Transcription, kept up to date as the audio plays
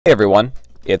Hey everyone,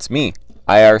 it's me,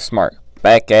 IR Smart,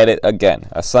 back at it again,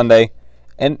 a Sunday,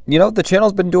 and the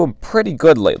channel's been doing pretty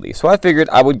good lately, so I figured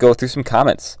I would go through some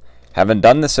comments. Haven't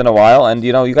done this in a while, and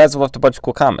you guys have left a bunch of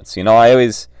cool comments. I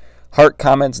always heart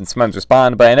comments and sometimes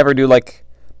respond, but I never do like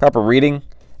proper reading.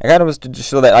 I kind of was to just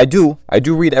show that I do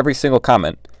read every single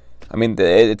comment. I mean,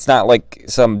 it's not like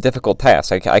some difficult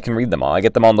task. I can read them all. I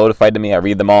get them all notified to me. I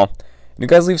read them all. And you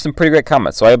guys leave some pretty great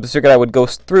comments, so I figured I would go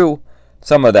through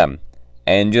some of them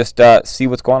and just see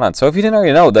what's going on. So if you didn't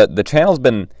already know, the channel's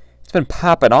been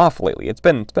popping off lately. It's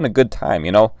been a good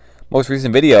time. Most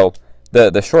recent video,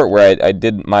 the short where I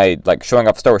did my showing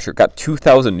off Star Wars shirt, got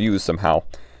 2,000 views somehow.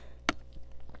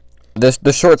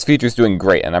 The shorts feature's doing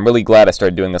great, and I'm really glad I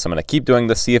started doing this. I'm gonna keep doing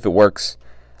this, see if it works.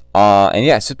 And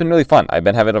yeah, it's just been really fun. I've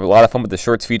been having a lot of fun with the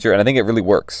shorts feature, and I think it really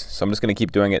works. So I'm just gonna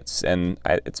keep doing it, and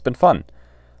it's been fun.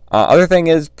 Other thing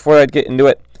is, before I get into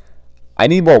it, I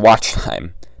need more watch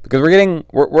time. Because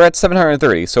we're at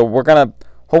 730, so we're gonna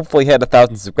hopefully hit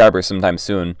 1,000 subscribers sometime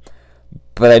soon.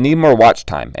 But I need more watch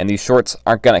time, and these shorts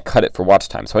aren't gonna cut it for watch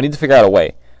time. So I need to figure out a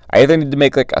way. I either need to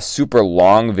make a super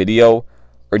long video,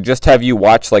 or just have you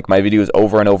watch my videos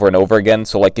over and over and over again.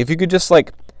 So if you could just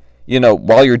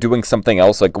while you're doing something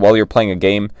else, while you're playing a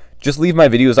game, just leave my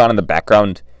videos on in the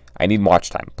background. I need watch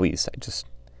time, please.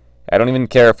 I don't even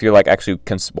care if you're actually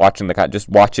watching the content. Just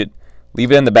watch it. Leave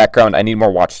it in the background. I need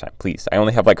more watch time, please. I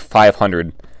only have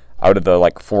 500 out of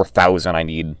the 4,000 I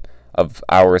need of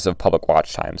hours of public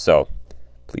watch time. So,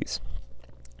 please.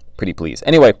 Pretty please.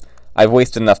 Anyway, I've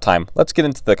wasted enough time. Let's get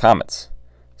into the comments.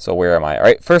 So where am I?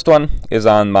 Alright, first one is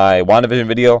on my WandaVision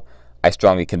video. I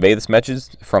strongly convey this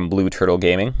message from Blue Turtle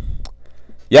Gaming.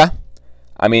 Yeah,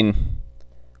 I mean,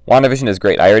 WandaVision is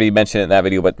great. I already mentioned it in that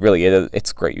video, but really,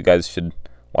 it's great. You guys should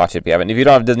watch it if you haven't. If you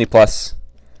don't have Disney Plus,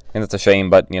 and that's a shame,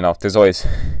 but there's always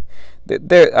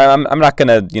I'm not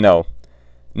gonna the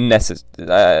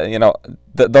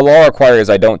law requires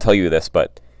I don't tell you this,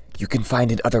 but you can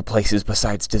find it other places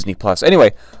besides Disney Plus.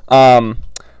 Anyway,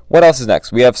 what else is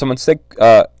next? We have someone sick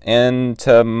and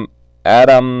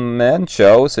Adam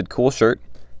Mancho said cool shirt.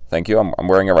 Thank you. I'm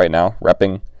wearing it right now,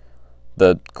 repping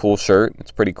the cool shirt.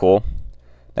 It's pretty cool.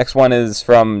 Next one is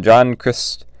from John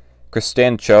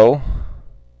Cristancho.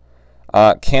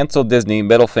 Cancel Disney,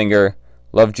 middle finger,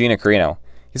 love Gina Carino.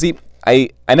 You see,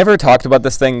 I never talked about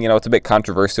this thing, it's a bit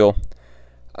controversial.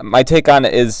 My take on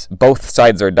it is both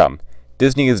sides are dumb.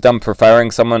 Disney is dumb for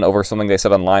firing someone over something they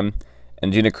said online,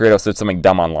 and Gina Carino said something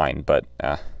dumb online, but,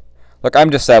 look, I'm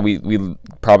just sad we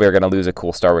probably are going to lose a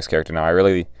cool Star Wars character now. I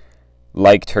really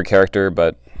liked her character,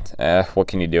 but, what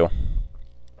can you do?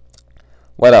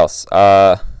 What else?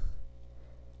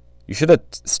 You should have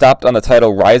stopped on the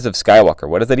title Rise of Skywalker.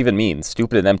 What does that even mean?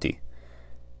 Stupid and empty.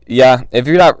 Yeah, if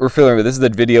you're not familiar with this, is the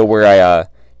video where I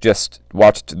just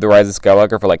watched The Rise of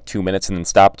Skywalker for 2 minutes and then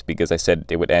stopped because I said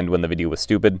it would end when the video was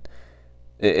stupid.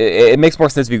 It makes more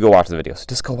sense if you go watch the video, so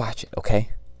just go watch it, okay?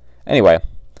 Anyway,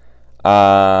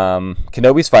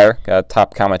 Kenobi's Fire, got a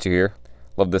top commenter here.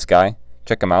 Love this guy.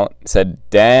 Check him out. Said,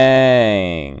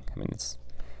 dang. I mean, it's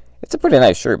a pretty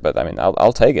nice shirt, but I mean,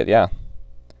 I'll take it, yeah.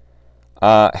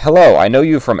 Hello, I know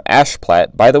you from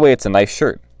Ashplat. By the way, it's a nice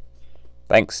shirt.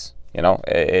 Thanks.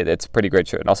 It's a pretty great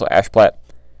shirt. And also Ashplat,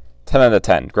 10 out of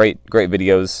 10. Great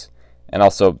videos. And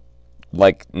also,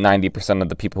 90% of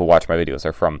the people who watch my videos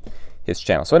are from his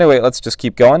channel. So anyway, let's just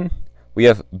keep going. We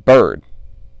have Bird.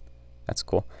 That's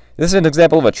cool. This is an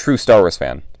example of a true Star Wars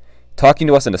fan. Talking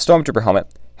to us in a Stormtrooper helmet,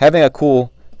 having a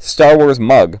cool Star Wars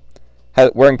mug,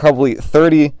 wearing probably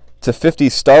 30 to 50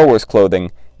 Star Wars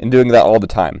clothing, and doing that all the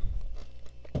time.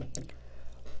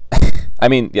 I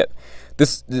mean, yeah,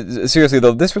 seriously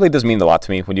though, this really does mean a lot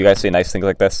to me when you guys say nice things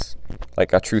like this.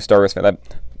 Like a true Star Wars fan,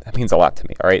 that means a lot to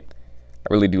me, alright? I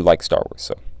really do like Star Wars,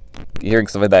 so hearing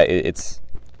stuff like that, it's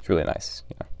really nice.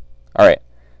 Alright.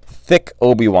 Thick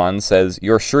Obi-Wan says,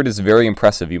 your shirt is very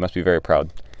impressive, you must be very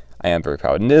proud. I am very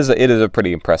proud, and it is a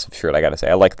pretty impressive shirt, I gotta say.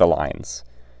 I like the lines.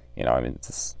 I mean,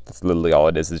 that's literally all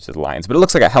it is just lines, but it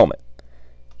looks like a helmet.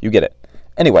 You get it.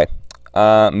 Anyway,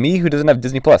 me who doesn't have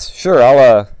Disney Plus. Sure,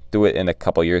 I'll do it in a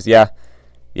couple years. Yeah,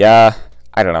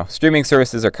 I don't know. Streaming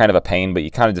services are kind of a pain, but you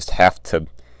kind of just have to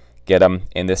get them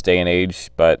in this day and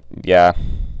age. But yeah,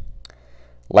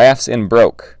 laughs in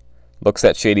broke. Looks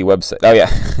at shady website. Oh yeah,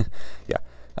 yeah.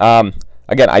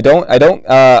 Again, I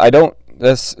don't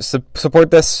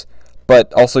support this,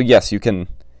 but also yes, you can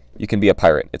be a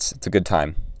pirate. It's a good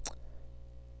time.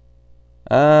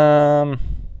 There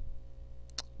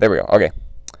we go. Okay.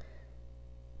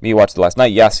 Me watched it last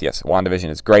night. Yes. WandaVision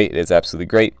is great. It is absolutely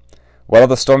great. What are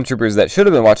the stormtroopers that should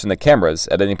have been watching the cameras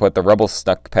at any point the rebels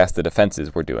snuck past the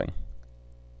defenses were doing?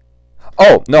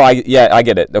 Oh, no, yeah, I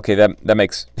get it. Okay, that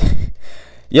makes...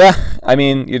 Yeah, I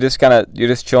mean, you're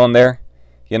just chilling there.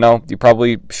 You know, you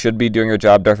probably should be doing your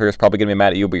job. Darth Vader's probably going to be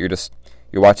mad at you, but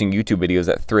you're watching YouTube videos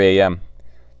at 3 a.m.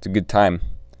 It's a good time.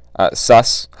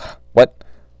 Sus. What?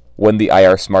 When the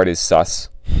IR Smart is sus.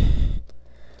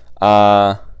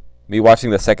 Me watching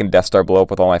the second Death Star blow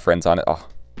up with all my friends on it. Oh.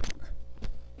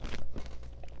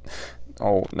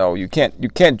 Oh, no, you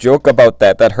can't joke about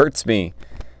that. That hurts me.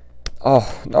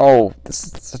 Oh, no, this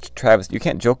is such a travesty. You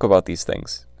can't joke about these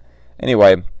things.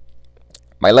 Anyway,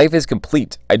 my life is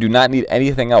complete. I do not need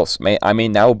anything else. I may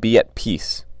now be at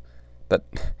peace. But,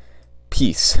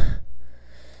 peace.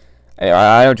 Anyway,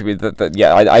 I know what you mean.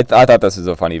 Yeah, I thought this was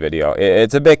a funny video.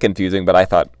 It's a bit confusing, but I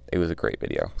thought it was a great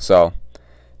video. So,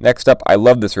 next up, I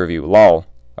love this review. LOL,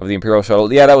 of the Imperial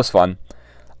Shuttle. Yeah, that was fun.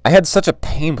 I had such a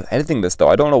pain with editing this, though.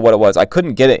 I don't know what it was. I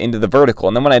couldn't get it into the vertical,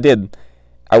 and then when I did...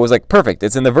 I was like, perfect,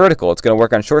 it's in the vertical, it's going to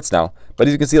work on shorts now. But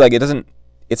as you can see, like,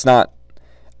 it's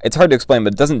hard to explain,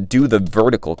 but it doesn't do the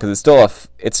vertical, because it's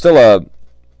still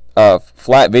a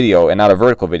flat video and not a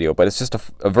vertical video, but it's just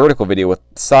a vertical video with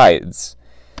sides.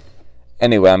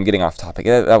 Anyway, I'm getting off topic.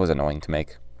 That was annoying to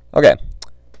make. Okay.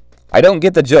 I don't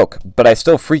get the joke, but I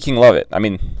still freaking love it. I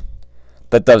mean,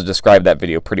 that does describe that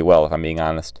video pretty well, if I'm being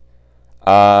honest.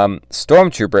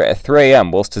 Stormtrooper at 3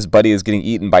 a.m. whilst his buddy is getting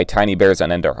eaten by tiny bears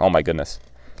on Endor. Oh my goodness.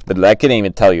 I couldn't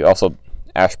even tell you. Also,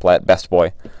 Ashplat, best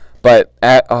boy. But,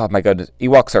 oh my goodness,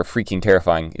 Ewoks are freaking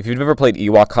terrifying. If you've ever played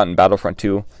Ewok Hunt in Battlefront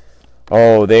 2,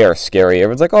 oh, they are scary.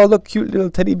 Everyone's like, oh, look, cute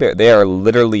little teddy bear. They are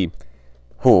literally,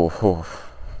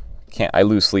 I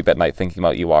lose sleep at night thinking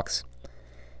about Ewoks.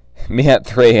 Me at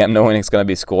 3 a.m. knowing it's going to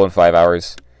be school in 5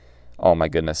 hours. Oh my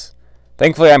goodness.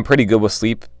 Thankfully, I'm pretty good with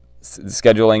sleep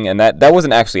scheduling, and that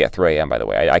wasn't actually at 3 a.m. by the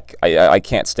way. I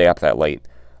can't stay up that late,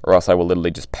 or else I will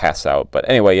literally just pass out. But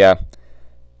anyway, yeah,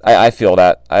 I feel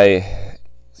that.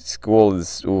 School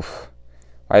is, oof.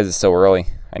 Why is it so early?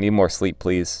 I need more sleep,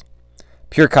 please.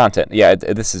 Pure content. Yeah,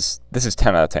 this is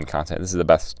 10 out of 10 content. This is the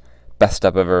best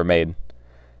stuff I've ever made.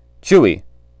 Chewie.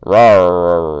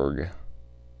 Rarg.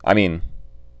 I mean,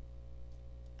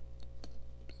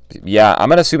 yeah, I'm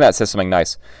gonna assume that says something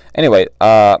nice. Anyway,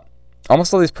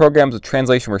 almost all these programs with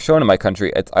translation were shown in my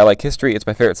country. I like history. It's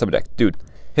my favorite subject. Dude,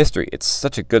 history. It's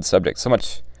such a good subject. So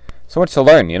much to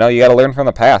learn. You know, you got to learn from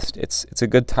the past. It's a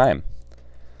good time.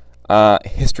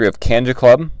 History of Kanja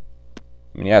Club.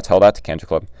 I mean, yeah, tell that to Kanja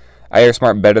Club. IR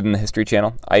Smart better than the History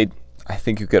Channel. I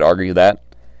think you could argue that.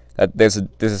 There's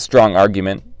a strong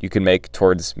argument you can make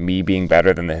towards me being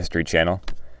better than the History Channel.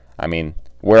 I mean,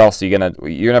 where else are you gonna?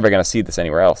 You're never gonna see this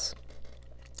anywhere else.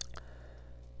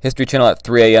 History Channel at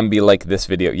 3 a.m. be like this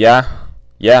video. Yeah.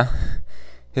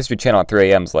 History Channel at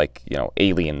 3 a.m. is like, you know,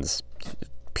 aliens,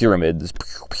 pyramids.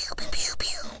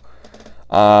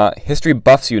 History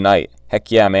buffs unite.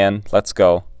 Heck yeah, man. Let's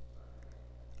go.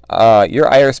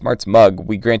 Your IR Smart's mug,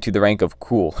 we grant you the rank of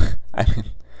cool. I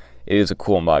mean, it is a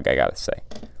cool mug, I gotta say.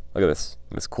 Look at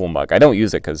this cool mug. I don't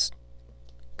use it because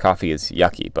coffee is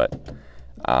yucky, but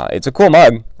it's a cool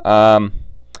mug.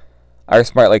 IR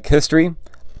Smart like history.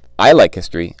 I like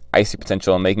history. I see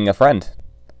potential in making a friend.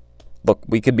 Look,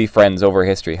 we could be friends over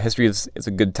history. History is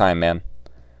a good time, man.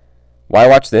 Why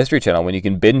watch the History Channel when you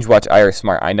can binge watch IR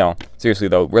Smart? I know. Seriously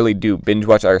though, really do binge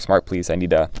watch IR Smart, please. I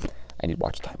need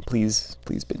watch time. Please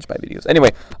binge my videos.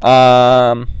 Anyway,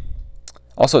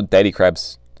 also Daddy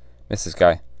Krebs. Miss this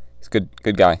guy. He's a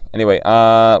good guy. Anyway, we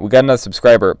got another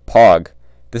subscriber, Pog.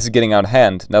 This is getting out of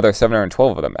hand. Now there are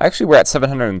 712 of them. Actually, we're at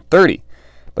 730.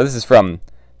 But this is from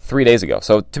 3 days ago.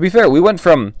 So to be fair, we went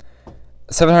from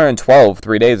 712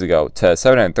 3 days ago to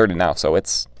 730 now. So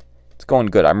it's going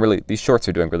good. These shorts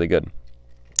are doing really good.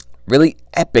 Really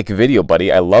epic video,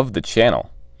 buddy. I love the channel.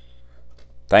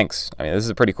 Thanks. I mean, this is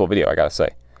a pretty cool video, I gotta say.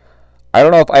 I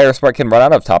don't know if IR Smart can run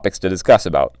out of topics to discuss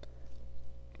about.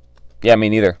 Yeah, me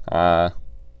neither. I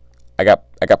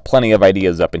got plenty of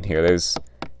ideas up in here. There's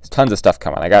tons of stuff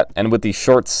coming. And with these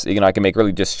shorts, you know, I can make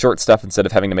really just short stuff instead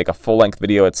of having to make a full-length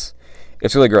video. It's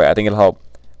really great. I think it'll help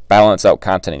balance out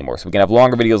content anymore. So we can have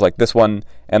longer videos like this one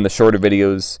and the shorter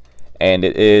videos and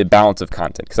a balance of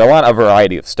content. Because I want a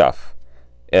variety of stuff,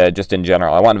 just in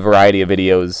general. I want a variety of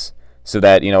videos so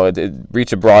that, you know, it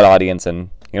reach a broad audience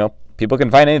and, you know, people can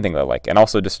find anything they like. And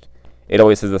also just, it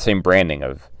always has the same branding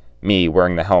of me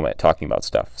wearing the helmet talking about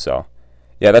stuff. So,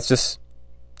 yeah, that's just,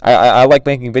 I like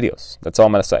making videos. That's all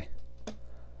I'm going to say.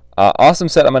 Awesome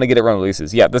set. I'm going to get it run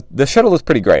releases. Yeah, the shuttle is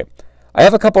pretty great. I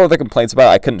have a couple other complaints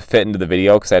about it. I couldn't fit into the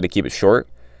video because I had to keep it short.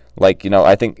 Like, you know,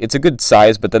 I think it's a good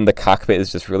size, but then the cockpit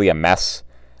is just really a mess.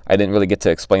 I didn't really get to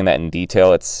explain that in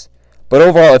detail. But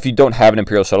overall, if you don't have an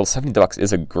Imperial shuttle, $70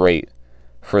 is a great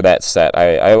for that set.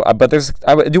 But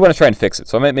I do want to try and fix it,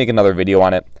 so I might make another video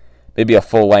on it. Maybe a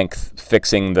full-length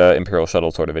fixing the Imperial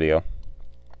Shuttle sort of video.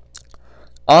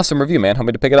 Awesome review, man. Hope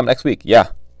to pick it up next week. Yeah.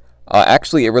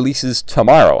 Actually, it releases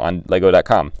tomorrow on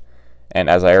Lego.com. And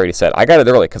as I already said, I got it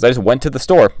early because I just went to the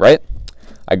store, right?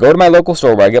 I go to my local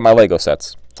store where I get my Lego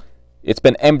sets. It's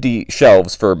been empty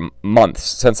shelves for months,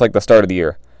 since like the start of the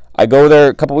year. I go there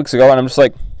a couple weeks ago and I'm just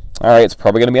like, alright, it's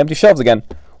probably going to be empty shelves again.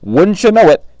 Wouldn't you know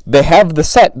it, they have the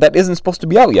set that isn't supposed to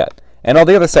be out yet. And all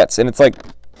the other sets, and it's like...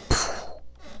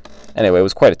 Anyway, it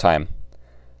was quite a time.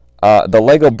 The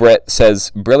Lego Brit says,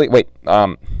 brilliant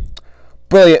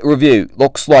review.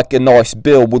 Looks like a nice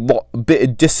build with a bit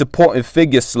of disappointing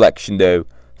figure selection though.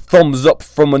 Thumbs up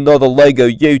from another Lego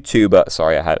YouTuber.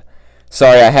 Sorry,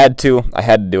 I had to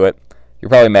do it. You're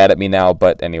probably mad at me now,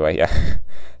 but anyway, yeah.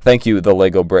 Thank you, the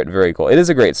Lego Brit. Very cool. It is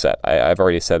a great set. I've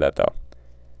already said that though.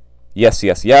 Yes,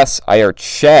 yes, yes. I heard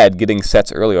Chad getting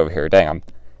sets early over here. Dang,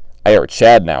 I heard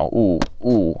Chad now. Ooh.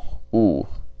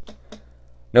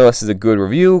 No, this is a good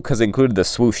review because it included the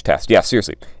swoosh test. Yeah,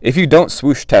 seriously. If you don't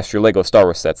swoosh test your Lego Star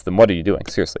Wars sets, then what are you doing?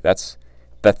 Seriously, that's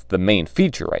the main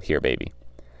feature right here, baby.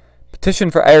 Petition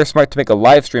for IRSmart to make a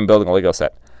live stream building a Lego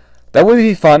set. That would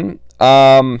be fun.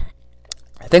 The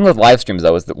thing with live streams,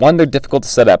 though, is that, one, they're difficult to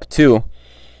set up. Two,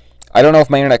 I don't know if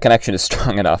my internet connection is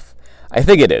strong enough. I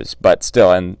think it is, but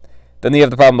still. And then you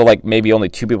have the problem of, like, maybe only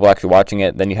 2 people actually watching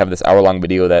it. Then you have this hour-long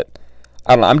video that...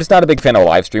 I don't know, I'm just not a big fan of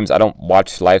live streams. I don't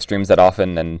watch live streams that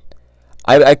often, and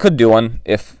I could do one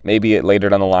if maybe later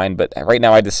down the line, but right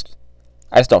now I just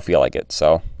don't feel like it,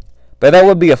 so. But that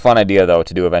would be a fun idea, though,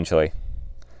 to do eventually.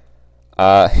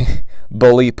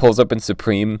 Bully pulls up in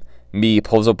Supreme. Me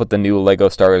pulls up with the new Lego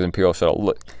Star Wars Imperial Shuttle.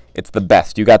 Look, it's the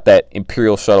best. You got that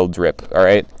Imperial Shuttle drip,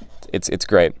 alright? It's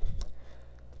great.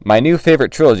 My new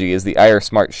favorite trilogy is the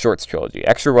IRSmart Shorts trilogy.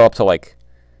 Actually, we're up to, like,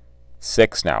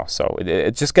 6 now, so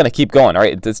it's just going to keep going, all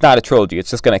right? It's not a trilogy. It's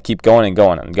just going to keep going and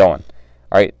going and going,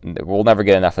 all right? We'll never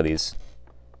get enough of these.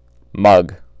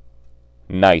 Mug.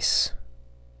 Nice.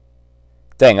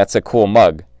 Dang, that's a cool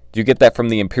mug. Did you get that from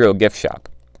the Imperial gift shop?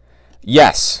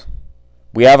 Yes.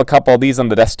 We have a couple of these on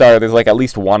the Death Star. There's like at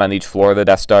least one on each floor of the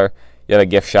Death Star. You have a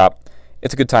gift shop.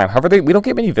 It's a good time. However, we don't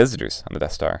get many visitors on the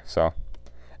Death Star, so.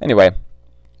 Anyway.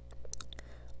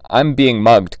 I'm being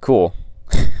mugged. Cool.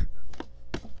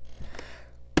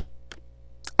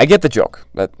 I get the joke,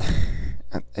 but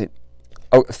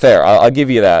oh, fair. I'll give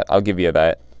you that. I'll give you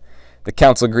that. The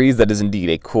council agrees that is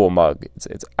indeed a cool mug.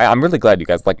 I'm really glad you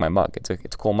guys like my mug. It's a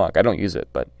cool mug. I don't use it,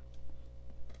 but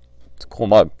it's a cool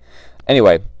mug.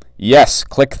 Anyway, yes,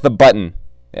 click the button.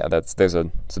 Yeah, there's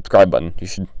a subscribe button. You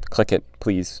should click it,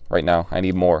 please, right now. I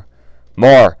need more.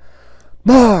 More.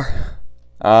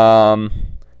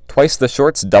 Twice the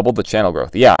shorts, double the channel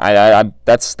growth. Yeah,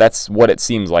 that's what it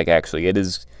seems like. Actually, it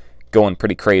is going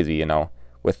pretty crazy, you know,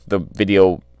 with the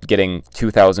video getting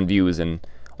 2,000 views in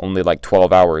only like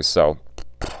 12 hours, so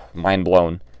mind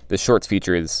blown. The shorts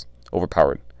feature is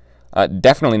overpowered.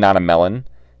 Definitely not a melon.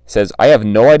 Says, I have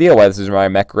no idea why this is my I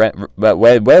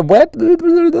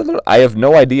have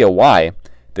no idea why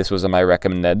this was in my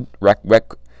recommended I'm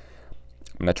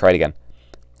gonna try it again.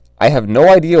 I have no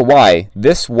idea why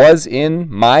this was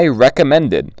in my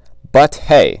recommended, but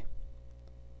hey.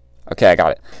 Okay, I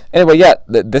got it. Anyway, yeah,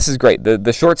 this is great.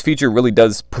 The shorts feature really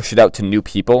does push it out to new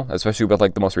people, especially with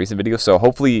like the most recent videos. So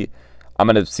hopefully I'm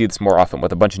going to see this more often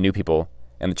with a bunch of new people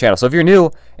in the channel. So if you're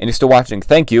new and you're still watching,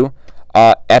 thank you.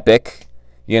 Epic,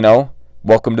 you know,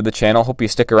 welcome to the channel. Hope you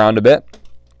stick around a bit.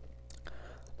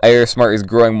 IRSmart is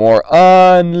growing more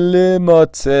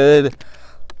unlimited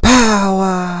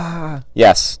power.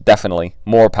 Yes, definitely.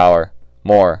 More power.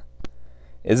 More.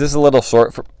 Is this a little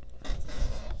short for...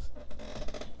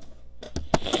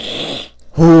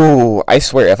 Ooh, I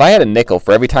swear, if I had a nickel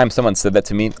for every time someone said that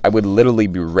to me, I would literally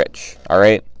be rich. All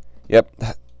right? Yep.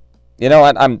 You know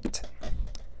what?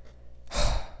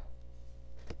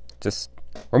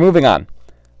 We're moving on.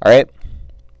 All right?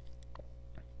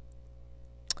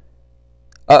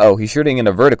 Uh-oh, he's shooting in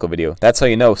a vertical video. That's how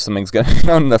you know something's going to be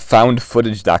found in the found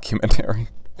footage documentary.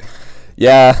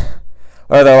 Yeah.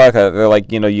 Or they're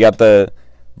like, you know, you got the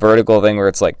vertical thing where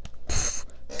it's like,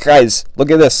 guys,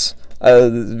 look at this.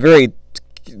 We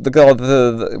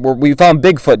found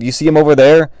Bigfoot. You see him over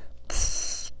there?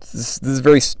 This is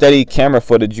very steady camera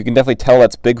footage. You can definitely tell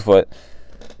that's Bigfoot.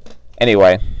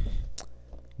 Anyway.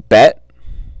 Bet?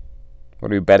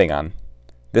 What are we betting on?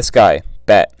 This guy.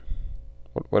 Bet.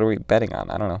 What are we betting on?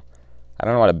 I don't know. I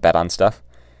don't know how to bet on stuff.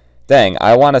 Dang,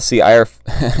 I want to see IR...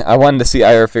 I wanted to see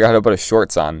IR figure out how to put his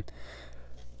shorts on.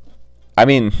 I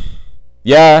mean,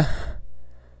 yeah.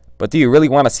 But do you really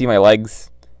want to see my legs?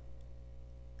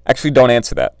 Actually, don't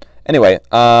answer that. Anyway,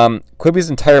 Quibi's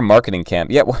entire marketing camp.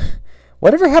 Yeah,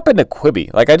 whatever happened to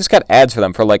Quibi? Like, I just got ads for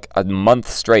them for like a month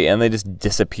straight, and they just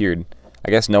disappeared. I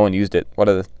guess no one used it. What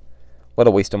a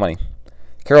waste of money.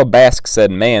 Carol Bask said,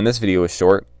 man, this video was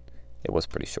short. It was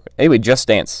pretty short. Anyway, Just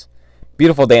Dance.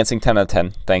 Beautiful dancing, 10 out of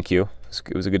 10. Thank you.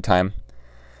 It was a good time.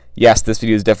 Yes, this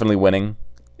video is definitely winning.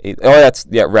 Oh, that's,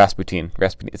 yeah, Rasputin.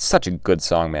 Rasputin. It's such a good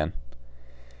song, man.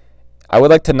 I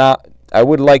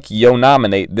would like Yo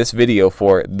nominate this video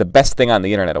for the best thing on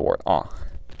the internet award. Aw,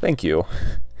 thank you.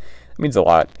 It means a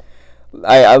lot.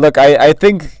 I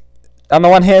think on the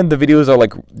one hand the videos are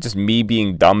like just me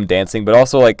being dumb dancing, but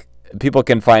also like people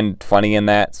can find funny in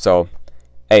that. So,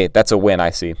 hey, that's a win. I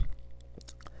see.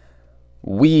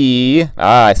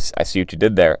 I see what you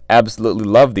did there. Absolutely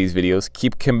love these videos.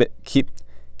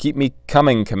 Keep me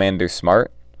coming, Commander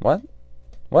Smart.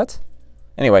 What?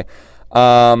 Anyway,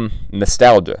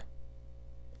 nostalgia.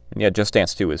 Yeah, Just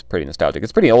Dance 2 is pretty nostalgic.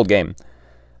 It's a pretty old game.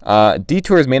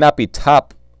 Detours may not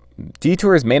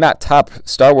top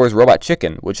Star Wars Robot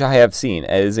Chicken, which I have seen,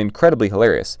 and is incredibly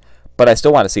hilarious. But I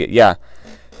still want to see it. Yeah,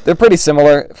 they're pretty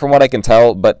similar from what I can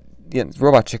tell, but yeah,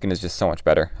 Robot Chicken is just so much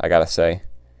better, I gotta say.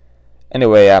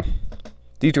 Anyway,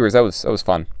 Detours, that was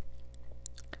fun.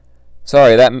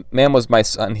 Sorry, that man was my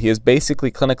son. He is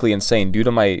basically clinically insane due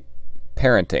to my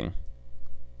parenting.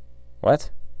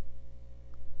 What?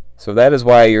 So that is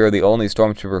why you're the only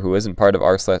stormtrooper who isn't part of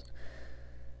our set.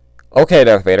 Okay,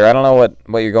 Darth Vader, I don't know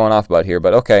what you're going off about here,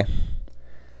 but okay.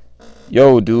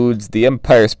 Yo, dudes, the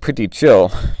Empire's pretty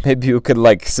chill. Maybe you could,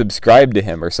 like, subscribe to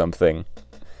him or something.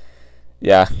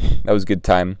 Yeah, that was a good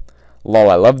time. Lol,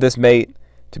 I love this, mate.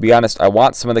 To be honest, I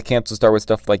want some of the canceled Star Wars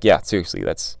stuff. Like, yeah, seriously,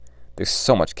 there's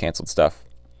so much canceled stuff.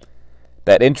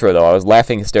 That intro, though, I was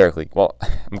laughing hysterically. Well,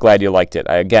 I'm glad you liked it.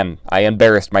 I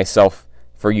embarrassed myself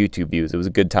for YouTube views. It was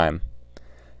a good time.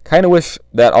 Kind of wish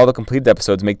that all the completed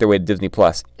episodes make their way to Disney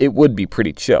Plus. It would be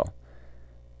pretty chill.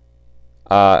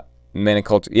 Men and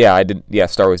Culture. Yeah, I did. Yeah,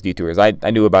 Star Wars Detours. I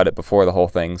knew about it before the whole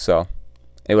thing. So,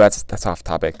 anyway, that's off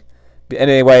topic. But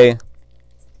anyway,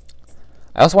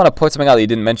 I also want to point something out that you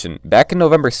didn't mention. Back in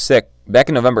November, a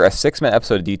 6-minute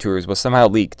episode of Detours was somehow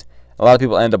leaked. A lot of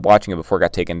people ended up watching it before it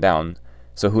got taken down.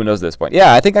 So who knows at this point?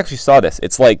 Yeah, I think I actually saw this.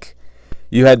 It's like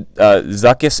you had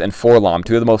Zuckuss and Forlom,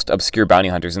 two of the most obscure bounty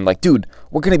hunters, and like, dude,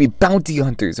 we're gonna be bounty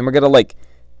hunters, and we're gonna like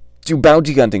do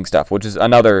bounty hunting stuff, which is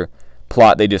another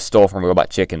plot they just stole from Robot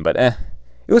Chicken. But it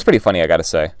was pretty funny, I gotta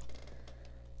say.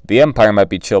 The Empire might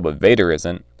be chill, but Vader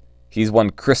isn't. He's one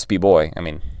crispy boy. I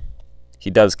mean, he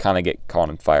does kind of get caught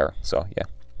on fire. So yeah.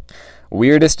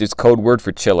 Weirdest is code word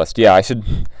for chillest. Yeah, I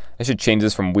should change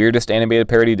this from weirdest animated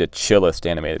parody to chillest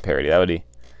animated parody. That would be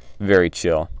very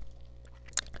chill.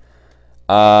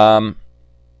 I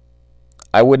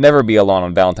would never be alone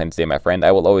on Valentine's Day, my friend.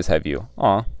 I will always have you.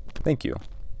 Aw, thank you.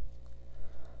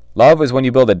 Love is when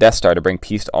you build a Death Star to bring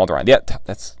peace to Alderaan. Yeah,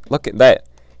 look at that.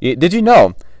 Did you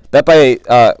know that by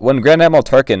when Grand Admiral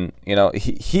Tarkin, you know,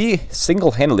 he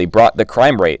single-handedly brought the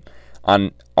crime rate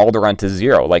on Alderaan to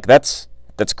 0. Like that's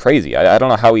crazy. I don't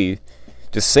know how he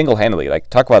just single-handedly, like,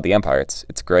 talk about the Empire.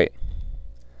 It's great.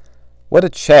 What a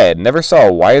Chad. Never saw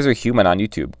a wiser human on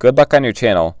YouTube. Good luck on your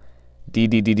channel.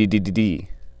 D.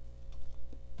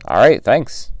 Alright,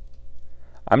 thanks.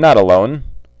 I'm not alone.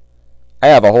 I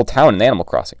have a whole town in Animal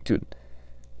Crossing. Dude,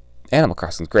 Animal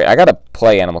Crossing's great. I gotta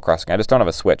play Animal Crossing. I just don't have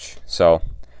a Switch. So,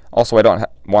 also I don't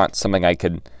want something I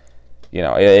could, you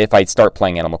know, if I start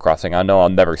playing Animal Crossing, I know I'll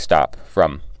never stop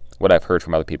from what I've heard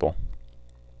from other people.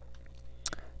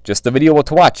 Just the video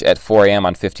to watch at 4 a.m.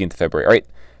 on 15th February. All right,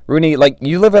 Rooney, like,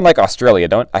 you live in, like, Australia,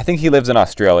 don't? I think he lives in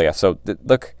Australia, so,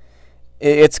 look,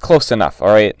 it's close enough, all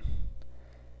right?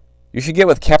 You should get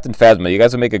with Captain Phasma. You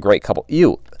guys would make a great couple.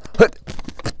 You.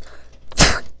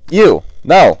 You.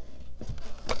 No.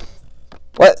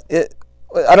 What?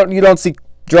 You don't see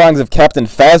drawings of Captain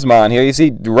Phasma on here. You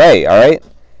see Rey, all right?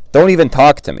 Don't even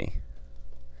talk to me.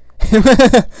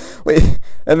 Wait,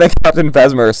 and then Captain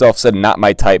Phasma herself said, not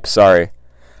my type, sorry.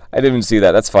 I didn't even see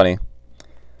that. That's funny.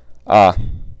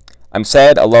 I'm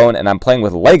sad, alone, and I'm playing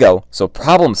with Lego, so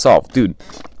problem solved. Dude,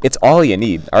 it's all you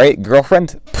need, alright?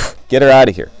 Girlfriend, pff, get her out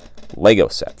of here. Lego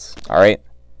sets, alright?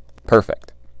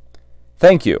 Perfect.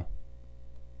 Thank you.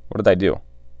 What did I do?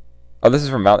 Oh, this is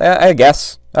from I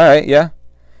guess. Alright, yeah.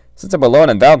 Since I'm alone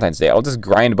on Valentine's Day, I'll just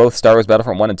grind both Star Wars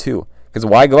Battlefront 1 and 2. Because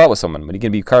why go out with someone when you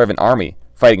can be part of an army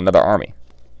fighting another army?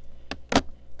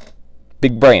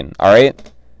 Big brain,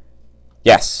 alright?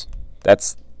 Yes,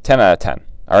 that's 10 out of 10,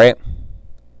 alright?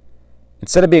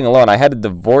 Instead of being alone, I had a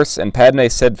divorce, and Padme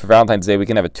said for Valentine's Day we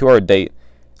can have a 2-hour date.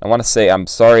 I want to say I'm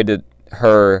sorry to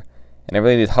her, and I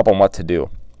really need help on what to do.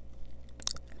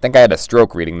 think I had a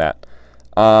stroke reading that.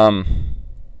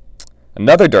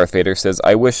 Another Darth Vader says,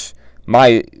 I wish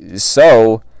my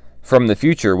from the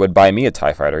future would buy me a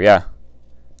TIE fighter. Yeah,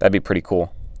 that'd be pretty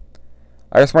cool.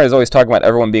 Ira Smart is always talking about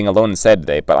everyone being alone and sad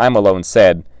today, but I'm alone,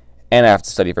 sad, and I have to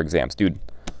study for exams. Dude,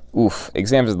 oof,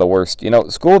 exams are the worst. You know,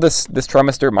 school this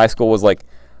trimester, my school was like,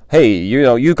 hey,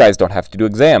 you guys don't have to do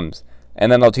exams.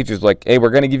 And then the teachers were like, hey, we're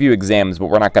going to give you exams, but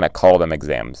we're not going to call them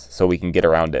exams so we can get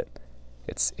around it.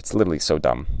 It's literally so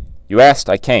dumb. You asked,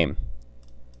 I came.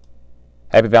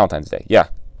 Happy Valentine's Day. Yeah.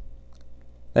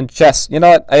 Then chess. You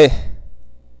know what?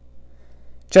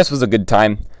 Chess was a good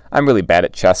time. I'm really bad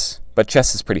at chess, but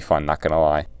chess is pretty fun, not going to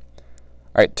lie.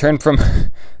 All right, turn from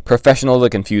professional to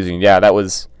confusing. Yeah, that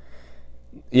was...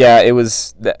 Yeah, it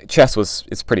was... Chess was...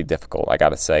 It's pretty difficult, I got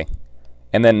to say.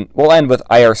 And then we'll end with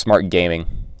IR Smart Gaming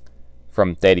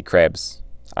from Daddy Krabs.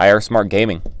 IR Smart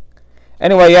Gaming.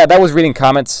 Anyway, yeah, that was reading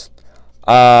comments.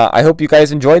 I hope you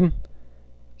guys enjoyed.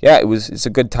 Yeah, it's a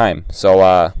good time.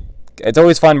 So it's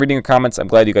always fun reading your comments. I'm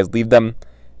glad you guys leave them.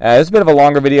 It's a bit of a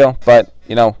longer video, but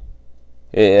you know,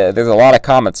 there's a lot of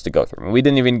comments to go through. We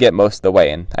didn't even get most of the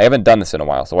way, and I haven't done this in a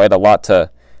while, so I had a lot to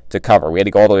cover. We had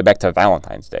to go all the way back to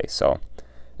Valentine's Day, so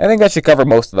I think I should cover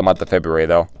most of the month of February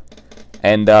though,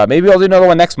 and maybe I'll do another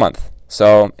one next month.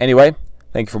 So anyway,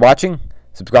 thank you for watching.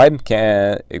 Subscribe.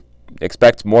 Can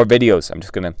expect more videos. I'm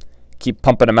just gonna keep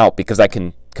pumping them out because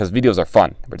videos are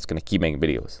fun. We're just gonna keep making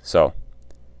videos. So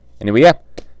anyway, yeah,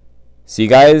 see you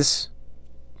guys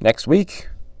next week.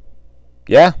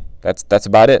 Yeah, that's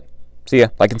about it. See ya.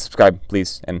 Like and subscribe,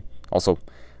 please, and also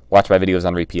watch my videos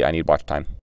on repeat. I need watch time.